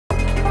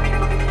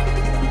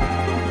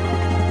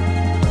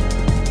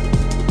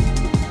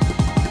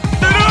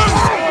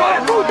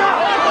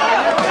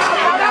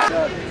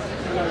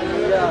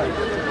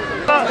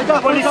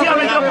Policía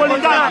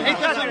Metropolitana.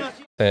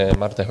 Este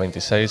martes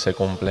 26 se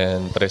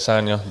cumplen 3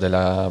 años de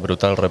la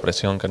brutal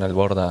represión que en el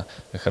Borda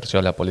ejerció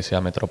la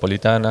Policía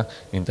Metropolitana,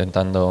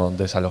 intentando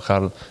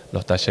desalojar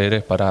los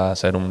talleres para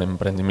hacer un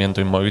emprendimiento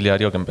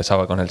inmobiliario que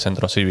empezaba con el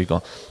centro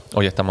cívico.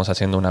 Hoy estamos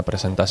haciendo una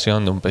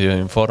presentación de un pedido de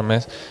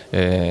informes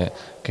que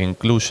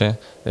incluye,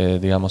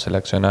 digamos, el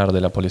accionar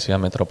de la Policía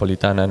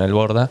Metropolitana en el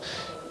Borda,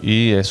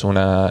 y es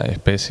una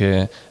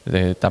especie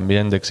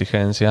también de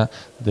exigencia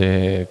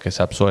de que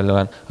se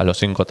absuelvan a los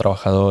 5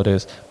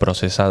 trabajadores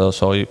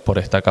procesados hoy por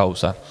esta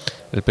causa.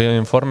 El pedido de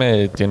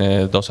informe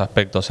tiene 2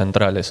 aspectos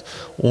centrales.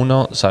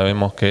 Uno,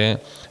 sabemos que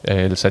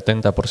el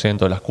 70%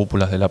 de las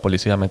cúpulas de la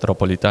Policía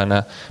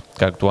Metropolitana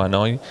que actúan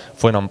hoy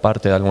fueron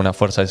parte de alguna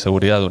fuerza de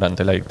seguridad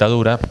durante la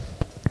dictadura.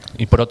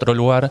 Y por otro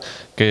lugar,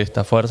 que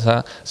esta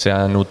fuerza se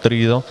ha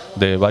nutrido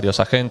de varios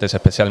agentes,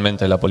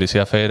 especialmente de la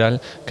Policía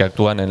Federal, que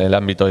actúan en el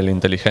ámbito de la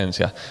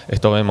inteligencia.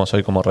 Esto vemos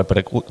hoy como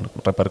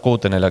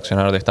repercute en el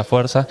accionar de esta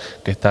fuerza,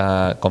 que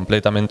está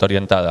completamente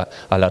orientada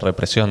a la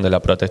represión de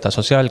la protesta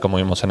social, como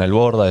vimos en el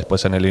Borda,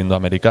 después en el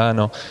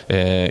Indoamericano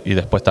y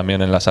después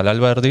también en la Sala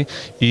Alberdi,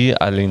 y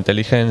a la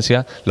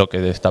inteligencia, lo que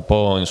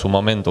destapó en su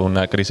momento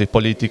una crisis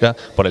política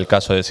por el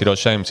caso de Ciro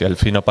James y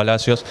Alfino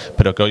Palacios,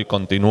 pero que hoy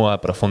continúa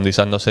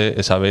profundizándose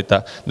esa beta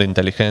de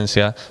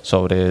inteligencia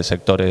sobre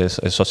sectores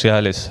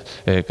sociales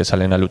que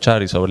salen a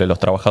luchar y sobre los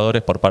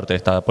trabajadores por parte de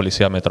esta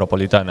Policía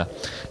Metropolitana.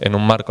 En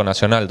un marco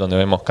nacional donde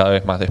vemos cada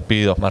vez más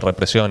despidos, más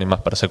represión y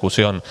más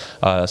persecución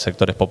a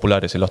sectores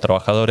populares y los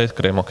trabajadores,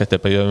 creemos que este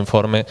pedido de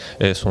informe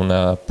es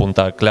una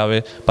punta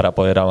clave para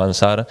poder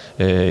avanzar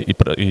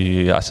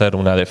y hacer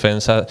una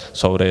defensa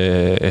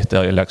sobre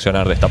el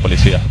accionar de esta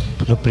policía.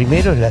 Lo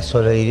primero es la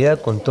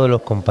solidaridad con todos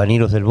los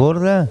compañeros del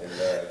Borda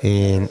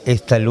en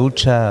esta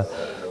lucha,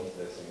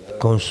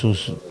 con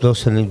sus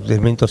 2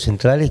 elementos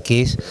centrales,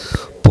 que es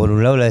por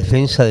un lado la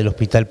defensa del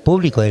hospital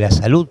público, de la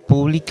salud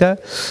pública,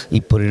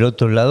 y por el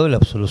otro lado la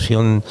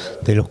absolución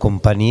de los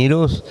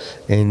compañeros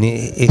en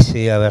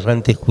ese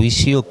aberrante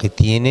juicio que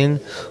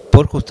tienen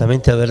por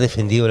justamente haber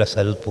defendido la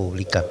salud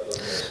pública.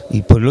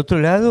 Y por el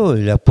otro lado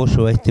el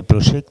apoyo a este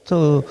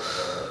proyecto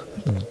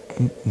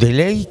de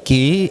ley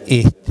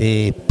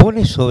que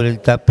pone sobre el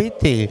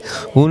tapete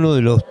uno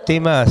de los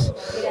temas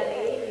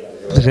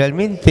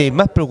realmente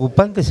más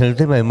preocupantes en el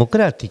tema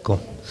democrático,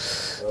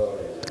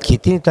 que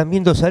tiene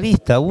también 2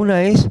 aristas.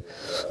 Una es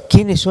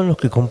quiénes son los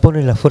que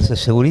componen las fuerzas de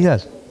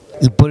seguridad,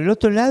 y por el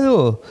otro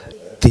lado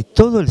de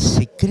todo el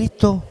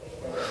secreto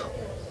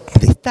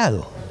de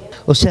Estado.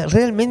 O sea,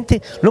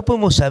 realmente no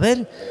podemos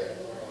saber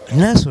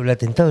nada sobre el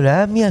atentado de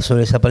la AMIA,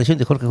 sobre la desaparición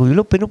de Jorge Julio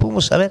López, no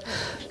podemos saber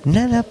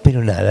nada,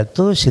 pero nada,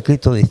 todo el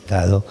secreto de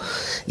Estado,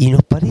 y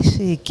nos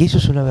parece que eso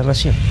es una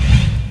aberración.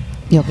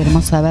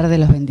 Queremos saber de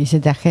los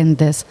 27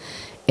 agentes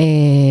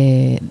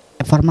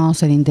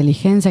formados en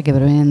inteligencia que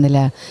provienen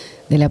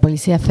de la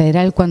Policía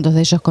Federal, cuántos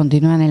de ellos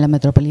continúan en la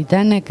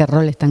Metropolitana, qué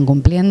rol están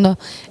cumpliendo,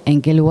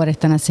 en qué lugar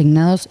están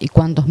asignados y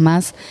cuántos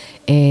más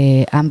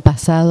han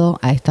pasado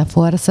a esta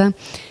fuerza.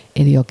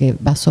 Que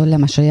basó la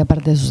mayoría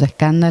parte de sus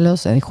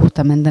escándalos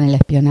justamente en el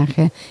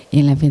espionaje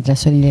y en la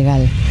infiltración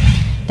ilegal.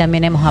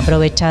 También hemos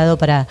aprovechado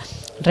para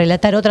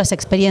relatar otras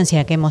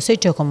experiencias que hemos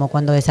hecho, como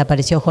cuando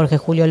desapareció Jorge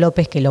Julio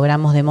López, que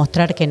logramos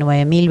demostrar que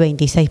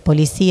 9.026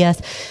 policías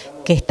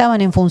que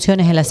estaban en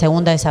funciones en la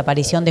segunda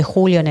desaparición de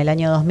Julio en el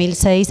año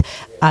 2006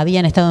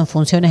 habían estado en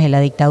funciones en la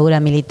dictadura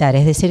militar,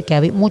 es decir,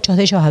 que muchos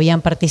de ellos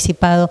habían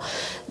participado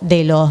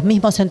de los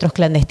mismos centros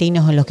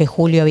clandestinos en los que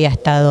Julio había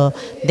estado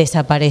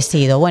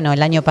desaparecido. Bueno,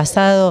 el año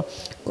pasado,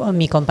 con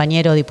mi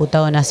compañero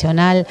diputado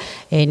nacional,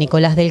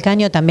 Nicolás del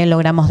Caño, también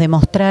logramos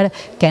demostrar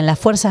que en las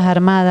Fuerzas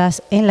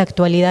Armadas en la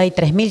actualidad hay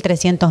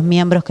 3.300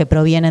 miembros que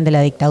provienen de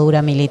la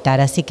dictadura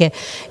militar. Así que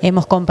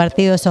hemos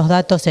compartido esos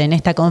datos en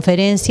esta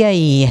conferencia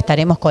y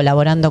estaremos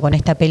colaborando con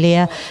esta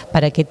pelea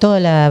para que todo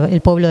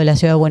el pueblo de la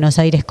Ciudad de Buenos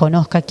Aires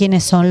conozca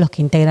quiénes son los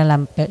que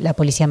integran la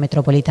Policía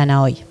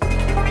Metropolitana hoy.